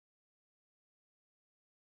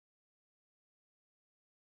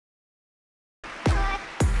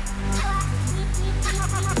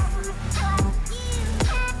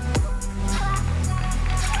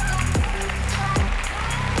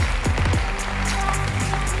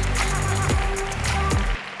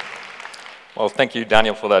Well, thank you,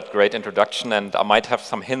 Daniel, for that great introduction. And I might have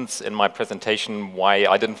some hints in my presentation why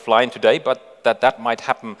I didn't fly in today, but that might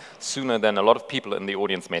happen sooner than a lot of people in the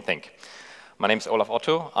audience may think. My name is Olaf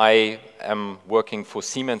Otto. I am working for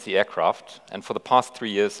Siemens the aircraft, and for the past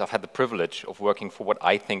 3 years I've had the privilege of working for what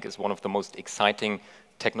I think is one of the most exciting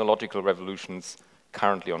technological revolutions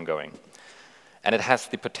currently ongoing. And it has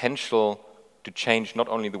the potential to change not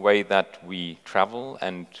only the way that we travel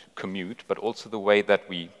and commute, but also the way that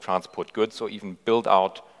we transport goods or even build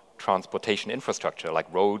out transportation infrastructure like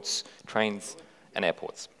roads, trains, and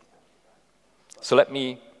airports. So let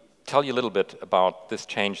me tell you a little bit about this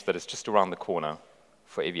change that is just around the corner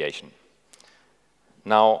for aviation.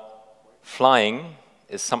 Now, flying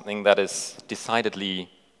is something that is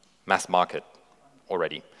decidedly mass market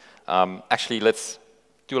already. Actually, let's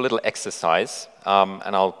do a little exercise,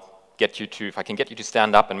 and I'll get you to, if I can get you to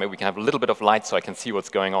stand up, and maybe we can have a little bit of light so I can see what's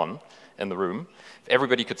going on in the room. If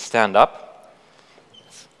everybody could stand up,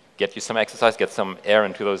 get you some exercise, get some air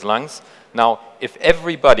into those lungs. Now, if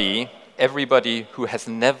everybody who has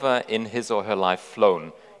never in his or her life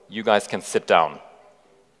flown, you guys can sit down.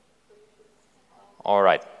 All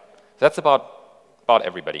right, that's about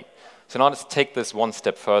everybody. So now let's take this one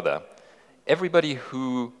step further. Everybody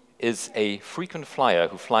who is a frequent flyer,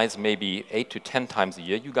 who flies maybe 8 to 10 times a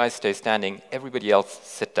year, you guys stay standing, everybody else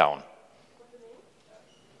sit down.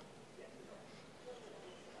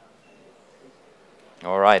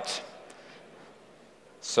 All right.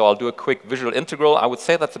 So I'll do a quick visual integral. I would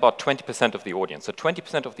say that's about 20% of the audience. So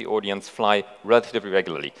 20% of the audience fly relatively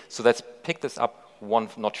regularly. So let's pick this up one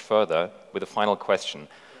notch further with a final question.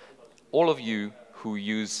 All of you who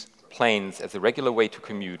use planes as a regular way to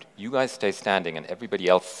commute, you guys stay standing and everybody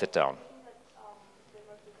else sit down.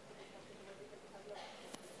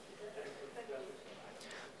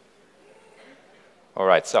 All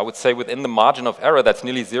right, so I would say within the margin of error, that's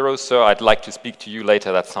nearly zero, so I'd like to speak to you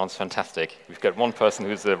later. That sounds fantastic. We've got one person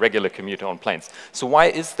who's a regular commuter on planes. So why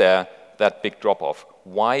is there that big drop-off?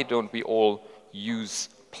 Why don't we all use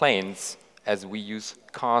planes as we use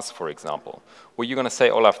cars, for example? Well, you're going to say,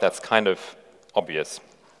 Olaf, that's kind of obvious.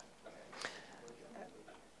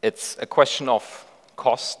 It's a question of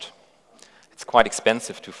cost. It's quite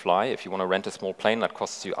expensive to fly. If you want to rent a small plane, that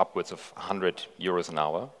costs you upwards of 100 euros an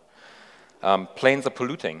hour. Planes are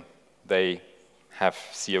polluting. They have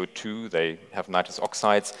CO2, they have nitrous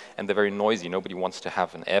oxides, and they're very noisy. Nobody wants to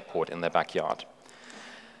have an airport in their backyard.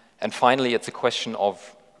 And finally, it's a question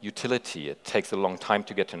of utility. It takes a long time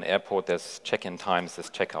to get to an airport. There's check-in times, there's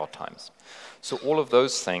check-out times. So all of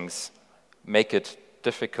those things make it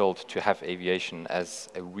difficult to have aviation as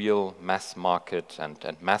a real mass market and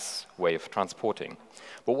mass way of transporting.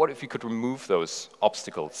 But what if you could remove those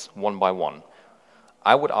obstacles one by one?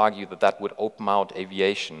 I would argue that that would open out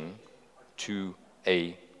aviation to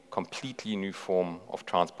a completely new form of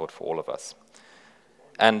transport for all of us.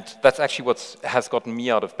 And that's actually what has gotten me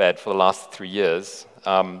out of bed for the last 3 years.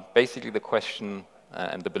 Basically the question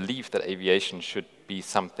and the belief that aviation should be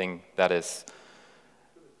something that is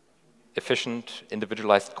efficient,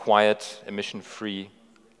 individualized, quiet, emission-free,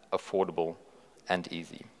 affordable, and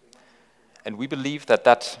easy. And we believe that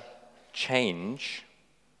that change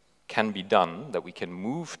can be done, that we can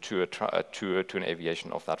move to an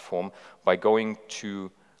aviation of that form by going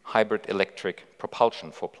to hybrid electric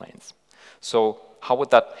propulsion for planes. So how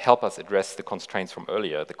would that help us address the constraints from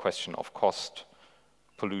earlier, the question of cost,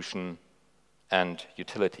 pollution, and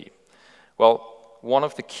utility? Well, one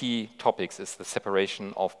of the key topics is the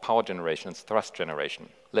separation of power generation and thrust generation.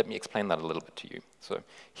 Let me explain that a little bit to you. So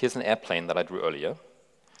here's an airplane that I drew earlier.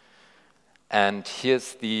 And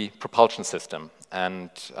here's the propulsion system.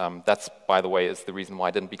 And that's, by the way, is the reason why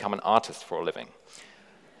I didn't become an artist for a living.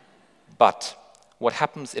 But what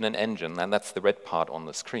happens in an engine, and that's the red part on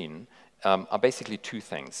the screen, are basically two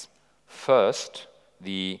things. First,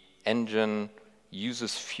 the engine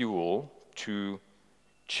uses fuel to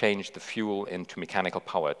change the fuel into mechanical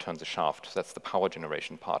power. It turns a shaft. So that's the power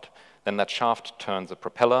generation part. Then that shaft turns a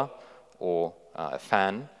propeller or a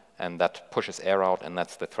fan, and that pushes air out, and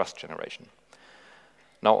that's the thrust generation.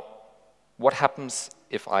 Now, what happens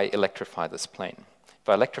if I electrify this plane? If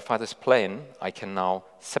I electrify this plane, I can now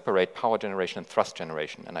separate power generation and thrust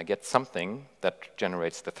generation, and I get something that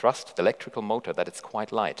generates the thrust, the electrical motor, that it's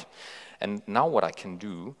quite light. And now what I can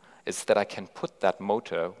do is that I can put that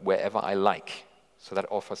motor wherever I like. So that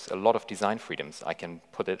offers a lot of design freedoms. I can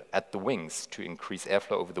put it at the wings to increase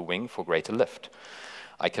airflow over the wing for greater lift.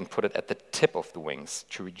 I can put it at the tip of the wings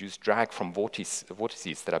to reduce drag from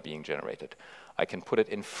vortices that are being generated. I can put it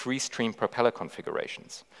in free stream propeller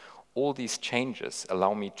configurations. All these changes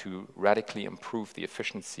allow me to radically improve the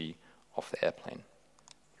efficiency of the airplane.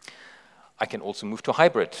 I can also move to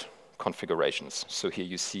hybrid configurations. So here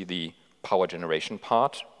you see the power generation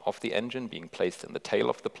part of the engine being placed in the tail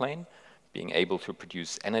of the plane, being able to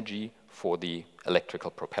produce energy for the electrical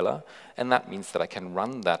propeller. And that means that I can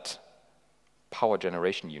run that power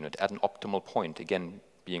generation unit at an optimal point, again,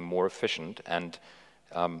 being more efficient and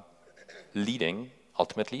leading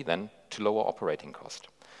ultimately then to lower operating cost.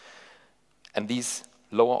 And these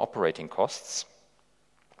lower operating costs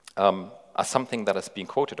are something that has been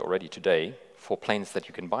quoted already today for planes that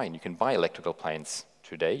you can buy. And you can buy electrical planes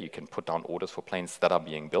today. You can put down orders for planes that are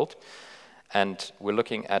being built. And we're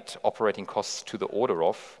looking at operating costs to the order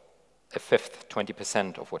of a fifth,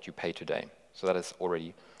 20% of what you pay today. So that is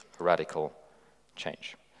already a radical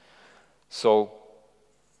change. So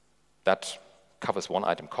that covers one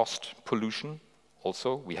item, cost. Pollution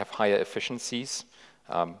also. We have higher efficiencies,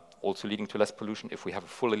 also leading to less pollution. If we have a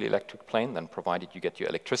fully electric plane, then provided you get your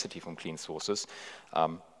electricity from clean sources,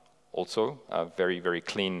 also a very, very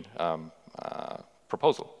clean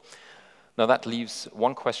proposal. Now that leaves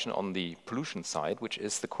one question on the pollution side, which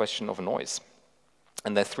is the question of noise.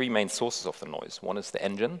 And there are three main sources of the noise. One is the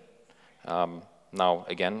engine. Now,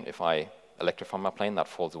 again, if I electrify my plane, that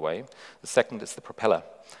falls away. The second is the propeller.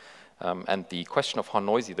 And the question of how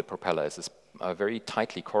noisy the propeller is very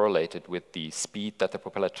tightly correlated with the speed that the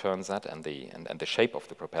propeller turns at and the shape of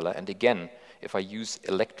the propeller. And again, if I use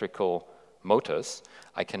electrical motors,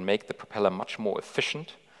 I can make the propeller much more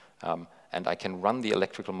efficient, and I can run the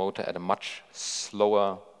electrical motor at a much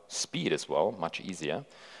slower speed as well, much easier.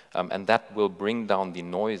 And that will bring down the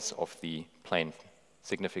noise of the plane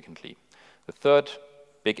significantly. The third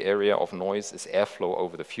big area of noise is airflow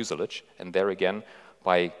over the fuselage. And there again,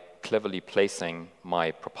 by cleverly placing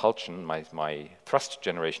my propulsion, my thrust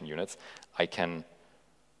generation units, I can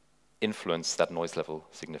influence that noise level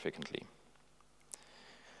significantly.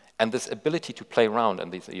 And this ability to play around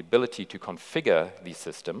and the ability to configure the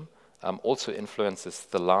system also influences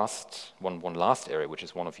the last area, which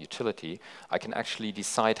is one of utility. I can actually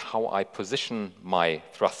decide how I position my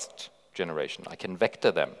thrust generation. I can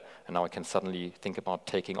vector them, and now I can suddenly think about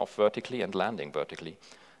taking off vertically and landing vertically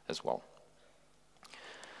as well.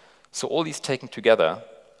 So all these taken together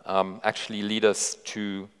actually lead us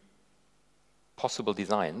to possible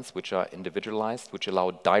designs which are individualized, which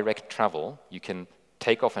allow direct travel. You can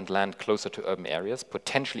take off and land closer to urban areas,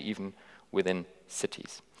 potentially even within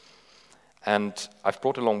cities. And I've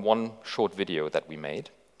brought along one short video that we made.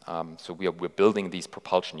 So we're building these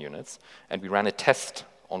propulsion units, and we ran a test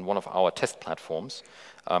on one of our test platforms,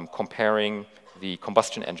 comparing the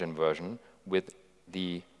combustion engine version with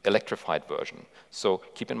the electrified version. So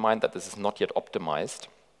keep in mind that this is not yet optimized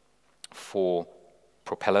for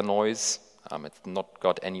propeller noise. It's not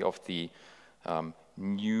got any of the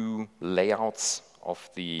new layouts of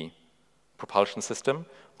the propulsion system,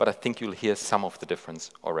 but I think you'll hear some of the difference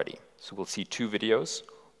already. So we'll see two videos,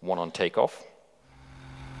 one on takeoff.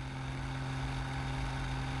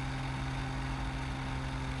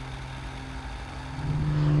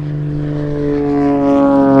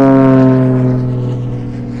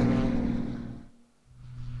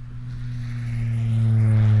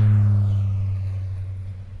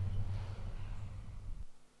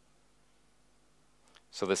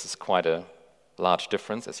 So this is quite a large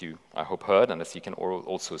difference, as you, I hope, heard, and as you can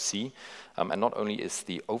also see. And not only is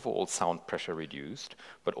the overall sound pressure reduced,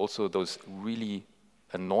 but also those really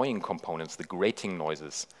annoying components, the grating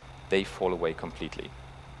noises, they fall away completely.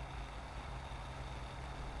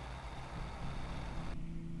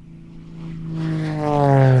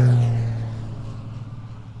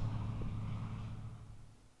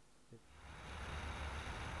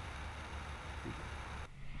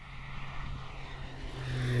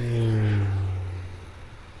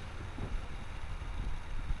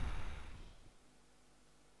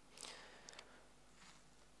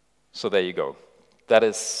 So there you go. That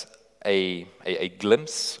is a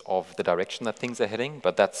glimpse of the direction that things are heading,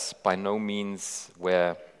 but that's by no means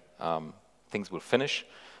where things will finish.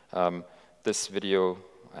 This video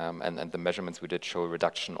and the measurements we did show a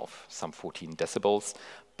reduction of some 14 decibels,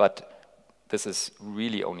 but this is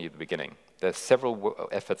really only the beginning. There's several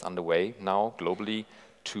efforts underway now globally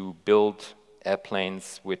to build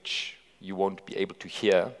airplanes which you won't be able to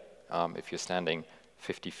hear if you're standing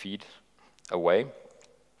 50 feet away.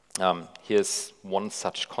 Here's one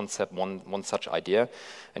such concept, one such idea,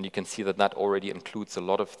 and you can see that that already includes a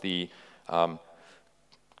lot of the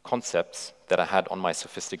concepts that I had on my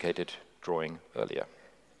sophisticated drawing earlier.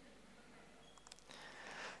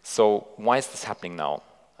 So why is this happening now?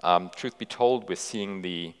 Truth be told, we're seeing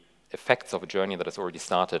the effects of a journey that has already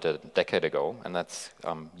started a decade ago, and that's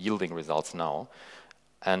yielding results now.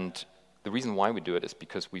 And the reason why we do it is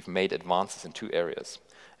because we've made advances in two areas.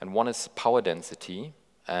 And one is power density,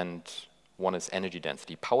 and one is energy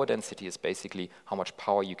density. Power density is basically how much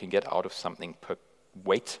power you can get out of something per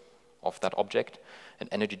weight of that object, and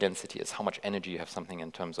energy density is how much energy you have something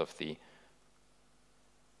in terms of the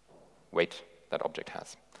weight that object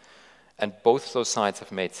has. And both those sides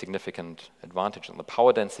have made significant advantage. On the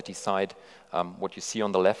power density side, what you see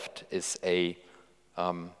on the left is a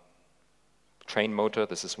train motor.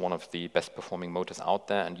 This is one of the best performing motors out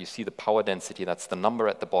there, and you see the power density, that's the number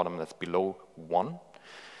at the bottom that's below 1.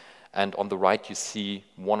 And on the right you see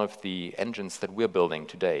one of the engines that we're building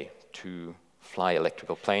today to fly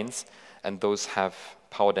electrical planes, and those have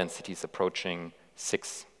power densities approaching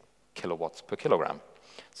 6 kilowatts per kilogram.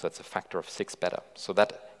 So it's a factor of 6 better. So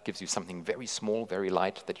that gives you something very small, very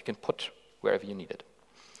light, that you can put wherever you need it.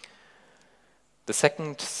 The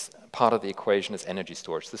second part of the equation is energy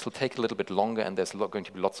storage. This will take a little bit longer, and there's going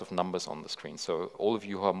to be lots of numbers on the screen. So all of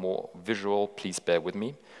you who are more visual, please bear with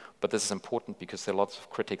me. But this is important because there are lots of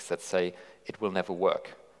critics that say it will never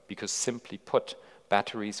work. Because simply put,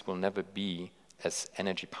 batteries will never be as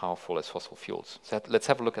energy powerful as fossil fuels. So let's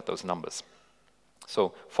have a look at those numbers.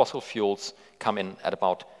 So fossil fuels come in at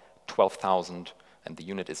about 12,000, and the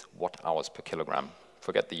unit is watt-hours per kilogram.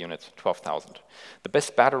 Forget the unit, 12,000. The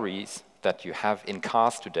best batteries that you have in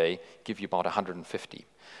cars today give you about 150.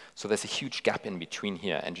 So there's a huge gap in between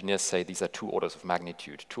here. Engineers say these are 2 orders of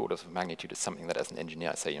magnitude. 2 orders of magnitude is something that as an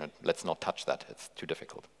engineer I say, let's not touch that, it's too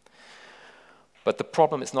difficult. But the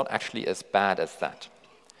problem is not actually as bad as that,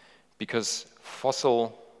 because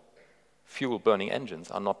fossil fuel burning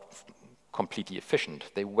engines are not completely efficient.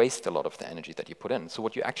 They waste a lot of the energy that you put in. So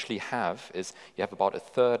what you actually have is you have about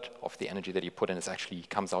 1/3 of the energy that you put in is actually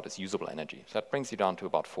comes out as usable energy. So that brings you down to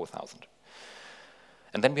about 4,000.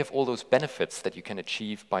 And then we have all those benefits that you can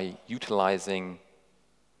achieve by utilizing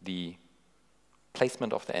the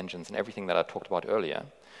placement of the engines and everything that I talked about earlier.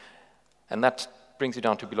 And that brings you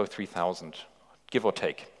down to below 3,000, give or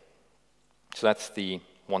take. So that's the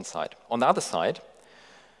one side. On the other side,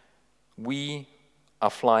 we are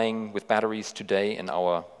flying with batteries today in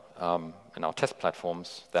our test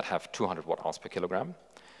platforms that have 200 watt-hours per kilogram.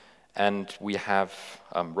 And we have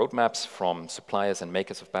roadmaps from suppliers and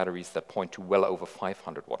makers of batteries that point to well over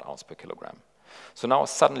 500 watt-hours per kilogram. So now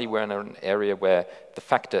suddenly we're in an area where the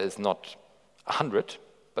factor is not 100,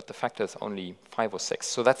 but the factor is only 5 or 6.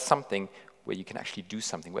 So that's something where you can actually do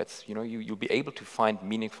something, where it's, you'll be able to find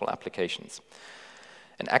meaningful applications.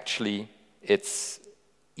 And actually, it's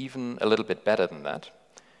even a little bit better than that,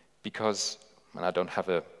 because, and I don't have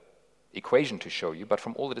an equation to show you, but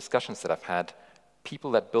from all the discussions that I've had,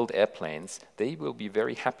 people that build airplanes, they will be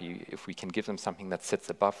very happy if we can give them something that sits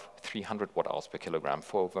above 300 watt-hours per kilogram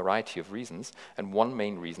for a variety of reasons, and one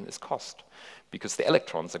main reason is cost, because the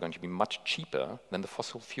electrons are going to be much cheaper than the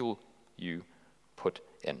fossil fuel you put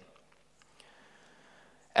in.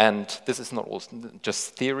 And this is not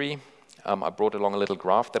just theory. I brought along a little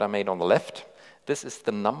graph that I made on the left. This is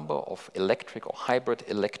the number of electric or hybrid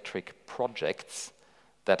electric projects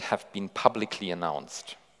that have been publicly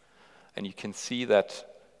announced. And you can see that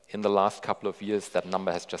in the last couple of years, that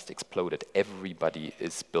number has just exploded. Everybody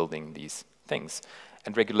is building these things.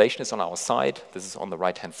 And regulation is on our side. This is on the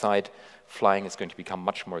right-hand side. Flying is going to become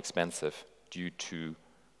much more expensive due to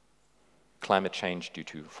climate change, due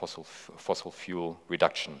to fossil fuel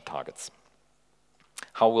reduction targets.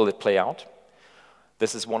 How will it play out?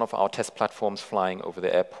 This is one of our test platforms flying over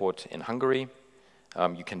the airport in Hungary.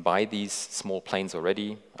 You can buy these small planes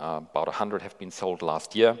already. About 100 have been sold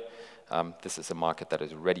last year. This is a market that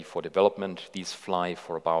is ready for development. These fly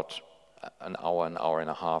for about an hour and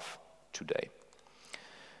a half today.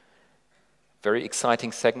 Very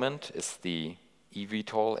exciting segment is the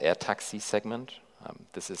eVTOL air taxi segment.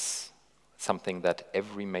 This is something that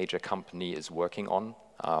every major company is working on.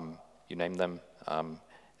 You name them,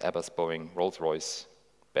 Airbus, Boeing, Rolls-Royce,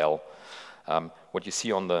 Bell. What you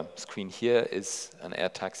see on the screen here is an air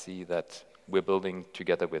taxi that we're building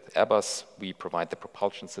together with Airbus. We provide the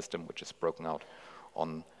propulsion system, which is broken out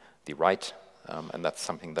on the right, and that's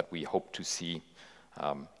something that we hope to see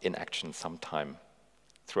in action sometime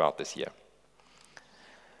throughout this year.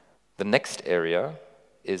 The next area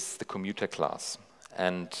is the Commuter Class,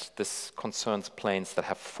 and this concerns planes that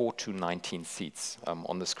have 4 to 19 seats.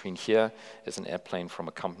 On the screen here is an airplane from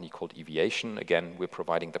a company called Aviation. Again, we're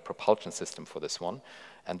providing the propulsion system for this one,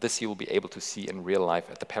 and this you will be able to see in real life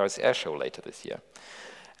at the Paris Air Show later this year.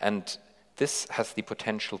 And this has the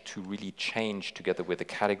potential to really change, together with the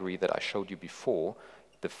category that I showed you before,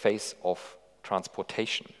 the face of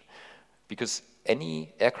transportation. Because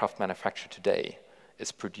any aircraft manufacturer today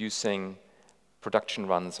is producing production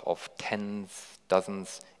runs of tens,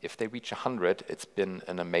 dozens. If they reach 100, it's been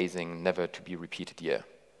an amazing, never to be repeated year.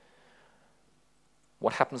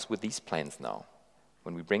 What happens with these planes now?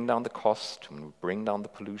 When we bring down the cost, when we bring down the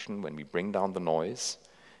pollution, when we bring down the noise,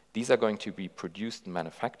 these are going to be produced and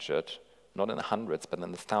manufactured not in the hundreds, but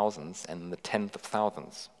in the thousands and in the tens of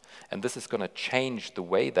thousands. And this is going to change the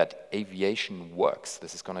way that aviation works.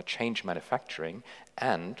 This is going to change manufacturing,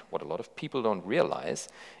 and what a lot of people don't realize,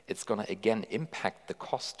 it's going to again impact the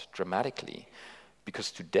cost dramatically.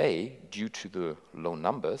 Because today, due to the low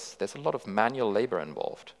numbers, there's a lot of manual labor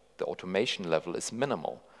involved. The automation level is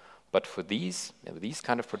minimal. But for these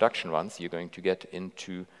kind of production runs, you're going to get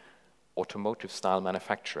into automotive-style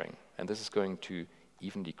manufacturing. And this is going to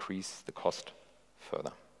even decrease the cost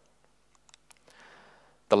further.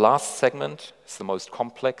 The last segment is the most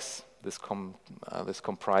complex. This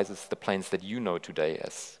comprises the planes that you know today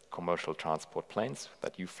as commercial transport planes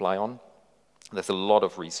that you fly on. There's a lot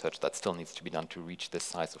of research that still needs to be done to reach this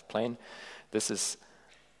size of plane. This is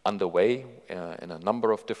underway in a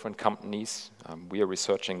number of different companies. We are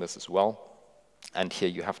researching this as well. And here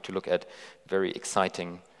you have to look at very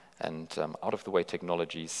exciting and out-of-the-way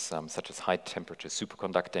technologies such as high-temperature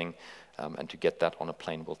superconducting, and to get that on a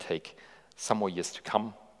plane will take some more years to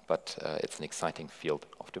come, but it's an exciting field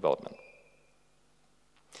of development.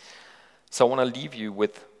 So I want to leave you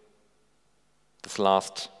with this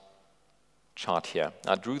last chart here.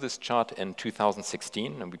 I drew this chart in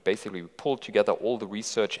 2016, and we basically pulled together all the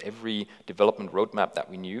research, every development roadmap that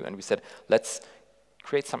we knew, and we said, let's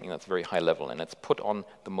create something that's very high level, and let's put on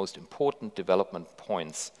the most important development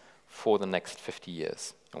points for the next 50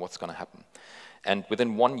 years and what's going to happen. And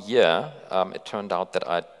within 1 year, it turned out that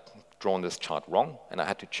I'd drawn this chart wrong, and I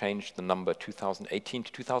had to change the number 2018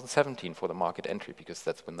 to 2017 for the market entry, because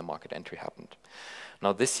that's when the market entry happened.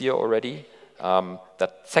 Now this year already,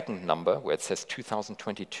 that second number, where it says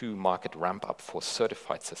 2022 market ramp up for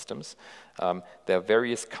certified systems, there are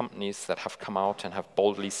various companies that have come out and have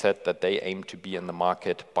boldly said that they aim to be in the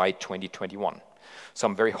market by 2021. So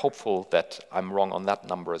I'm very hopeful that I'm wrong on that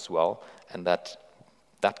number as well, and that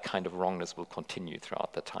that kind of wrongness will continue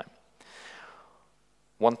throughout the time.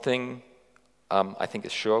 One thing I think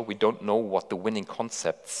is sure, we don't know what the winning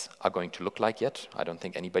concepts are going to look like yet. I don't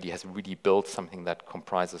think anybody has really built something that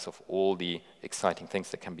comprises of all the exciting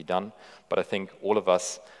things that can be done, but I think all of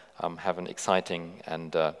us have an exciting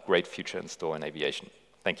and great future in store in aviation.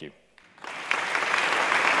 Thank you.